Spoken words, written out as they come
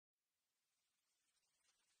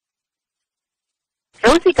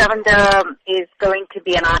Rosy Govender is going to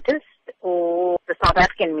be an artist who the South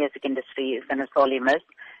African music industry is going to sorely miss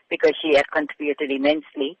because she has contributed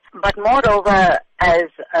immensely. But moreover, as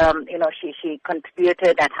she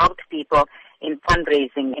contributed and helped people in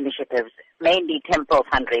fundraising initiatives, mainly temple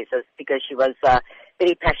fundraisers, because she was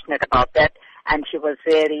very passionate about that, and she was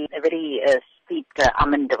a very steeped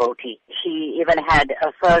Aman devotee. She even had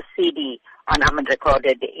a first CD on Aman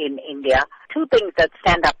recorded in India. Two things that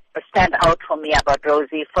stand out for me about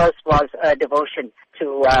Rosy. First was a devotion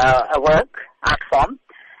to a work, art form,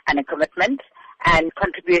 and a commitment, and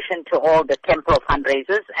contribution to all the temple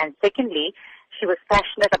fundraisers. And secondly, she was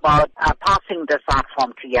passionate about passing this art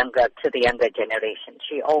form to the younger generation.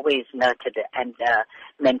 She always nurtured and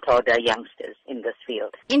mentored youngsters in this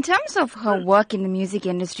field. In terms of her work in the music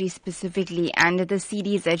industry specifically and the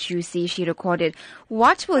CDs that you say she recorded,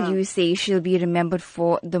 what will you say she'll be remembered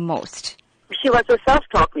for the most? She was a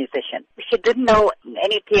self-taught musician. She didn't know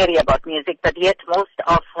any theory about music, but yet most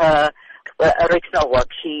of her original work,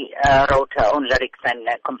 she wrote her own lyrics and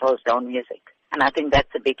composed her own music. And I think that's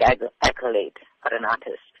a big accolade for an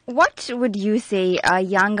artist. What would you say a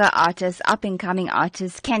younger artist, up-and-coming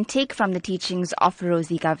artist, can take from the teachings of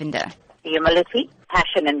Rosy Govender? Humility,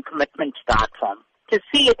 passion, and commitment to the art form. To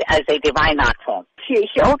see it as a divine art form.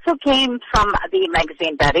 She also came from the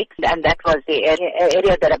magazine Barracks, and that was the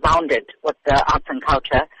area that abounded with the arts and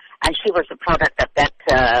culture, and she was a product of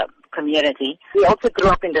that community. We also grew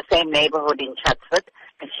up in the same neighborhood in Chatsworth,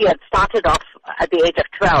 and she had started off at the age of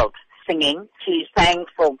 12 singing. She sang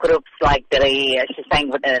for groups like she sang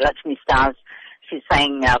with the Lakshmi Stars, she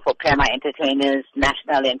sang for Prema Entertainers,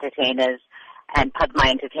 National Entertainers, and Padma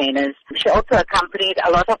Entertainers. She also accompanied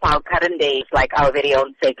a lot of our current days, like our very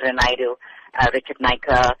own Segra Naidu, Richard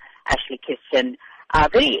Naicker, Ashley Christian,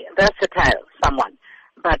 very versatile someone.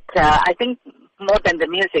 But I think more than the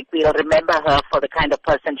music, we'll remember her for the kind of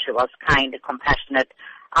person she was, kind, compassionate,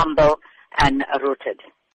 humble, and rooted.